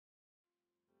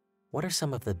What are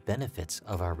some of the benefits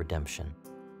of our redemption?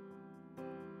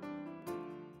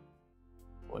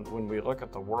 When we look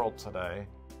at the world today,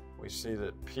 we see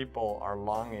that people are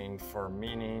longing for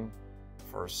meaning,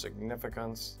 for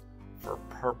significance, for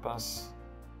purpose,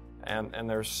 and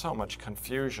there's so much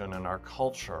confusion in our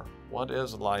culture. What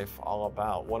is life all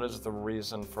about? What is the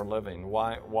reason for living?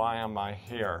 Why am I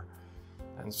here?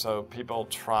 And so people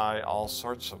try all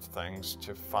sorts of things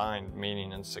to find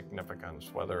meaning and significance,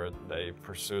 whether they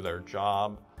pursue their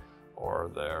job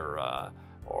or their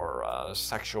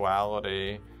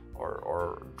sexuality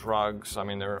or drugs. I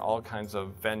mean, there are all kinds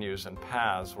of venues and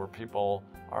paths where people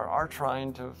are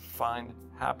trying to find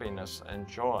happiness and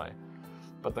joy.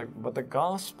 But the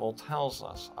gospel tells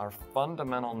us our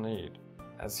fundamental need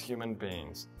as human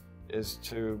beings is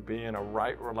to be in a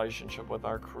right relationship with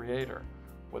our Creator,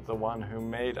 with the one who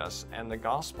made us. And the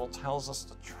gospel tells us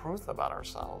the truth about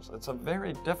ourselves. It's a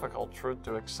very difficult truth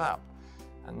to accept.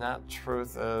 And that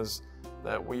truth is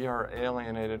that we are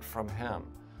alienated from Him.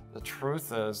 The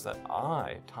truth is that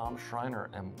I, Tom Schreiner,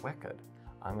 am wicked.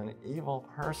 I'm an evil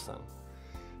person.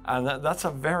 And that's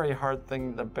a very hard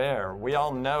thing to bear. We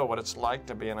all know what it's like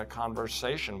to be in a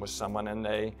conversation with someone and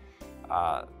they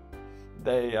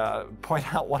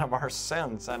point out one of our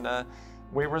sins and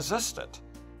we resist it.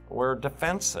 We're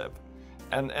defensive.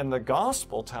 And the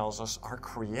gospel tells us our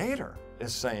Creator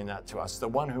is saying that to us. The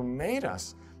one who made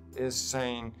us is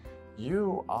saying,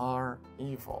 you are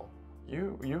evil.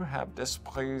 You have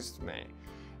displeased me.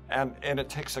 And it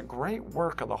takes a great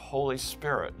work of the Holy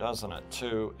Spirit, doesn't it,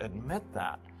 to admit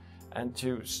that and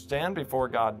to stand before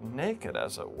God naked,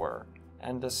 as it were,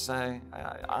 and to say,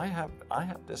 I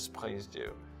have displeased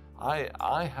you.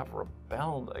 I have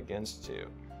rebelled against you.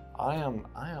 I am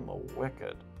a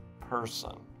wicked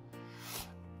person.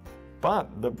 But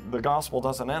the gospel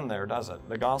doesn't end there, does it?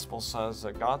 The gospel says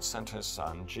that God sent His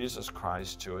Son, Jesus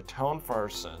Christ, to atone for our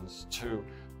sins,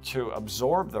 to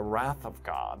absorb the wrath of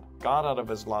God. God, out of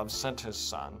His love, sent His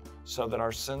Son so that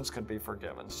our sins could be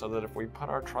forgiven, so that if we put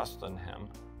our trust in Him,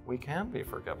 we can be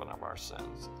forgiven of our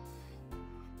sins.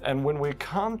 And when we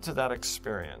come to that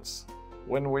experience,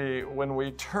 when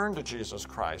we turn to Jesus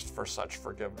Christ for such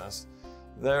forgiveness,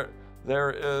 there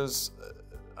is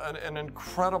an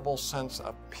incredible sense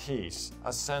of peace,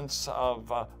 a sense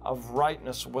of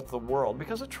rightness with the world,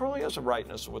 because it truly is a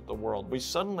rightness with the world. We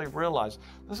suddenly realize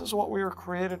this is what we were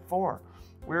created for.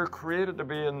 We were created to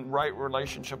be in right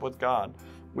relationship with God.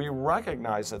 We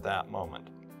recognize at that moment,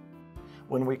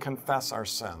 when we confess our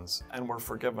sins and we're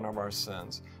forgiven of our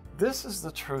sins, this is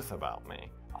the truth about me.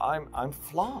 I'm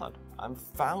flawed. I'm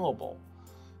fallible.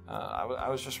 I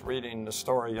was just reading the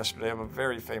story yesterday of a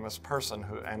very famous person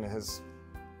who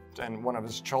and one of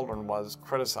his children was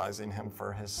criticizing him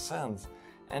for his sins.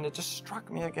 And it just struck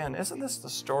me again, isn't this the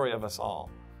story of us all?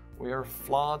 We are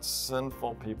flawed,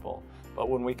 sinful people. But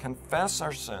when we confess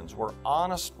our sins, we're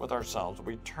honest with ourselves,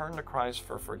 we turn to Christ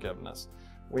for forgiveness,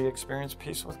 we experience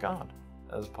peace with God,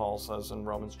 as Paul says in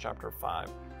Romans chapter 5.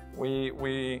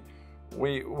 We're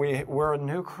a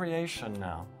new creation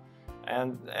now.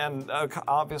 And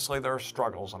obviously there are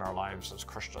struggles in our lives as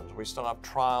Christians. We still have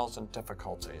trials and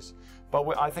difficulties.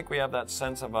 But I think we have that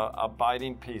sense of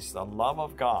abiding peace. The love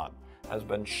of God has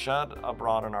been shed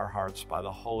abroad in our hearts by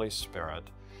the Holy Spirit.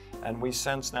 And we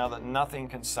sense now that nothing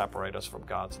can separate us from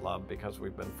God's love because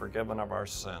we've been forgiven of our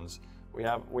sins. We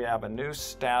have a new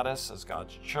status as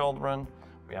God's children.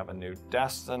 We have a new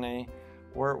destiny.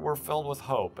 We're filled with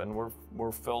hope, and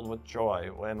we're filled with joy,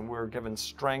 and we're given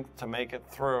strength to make it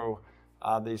through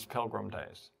these pilgrim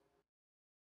days.